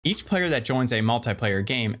Each player that joins a multiplayer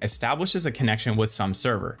game establishes a connection with some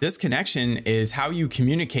server. This connection is how you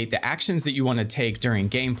communicate the actions that you want to take during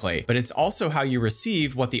gameplay, but it's also how you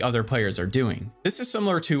receive what the other players are doing. This is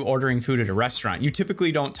similar to ordering food at a restaurant. You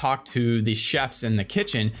typically don't talk to the chefs in the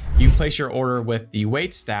kitchen. You place your order with the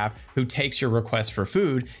waitstaff who takes your request for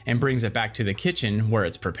food and brings it back to the kitchen where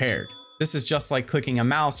it's prepared. This is just like clicking a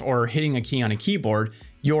mouse or hitting a key on a keyboard.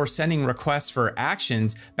 You're sending requests for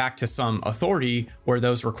actions back to some authority where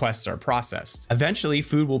those requests are processed. Eventually,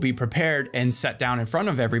 food will be prepared and set down in front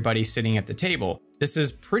of everybody sitting at the table. This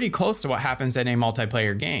is pretty close to what happens in a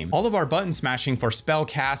multiplayer game. All of our button smashing for spell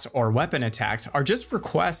casts or weapon attacks are just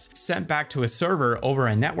requests sent back to a server over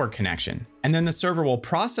a network connection. And then the server will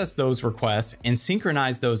process those requests and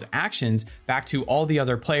synchronize those actions back to all the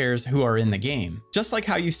other players who are in the game. Just like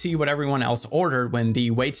how you see what everyone else ordered when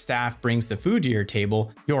the waitstaff brings the food to your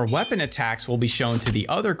table, your weapon attacks will be shown to the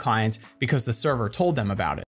other clients because the server told them about it.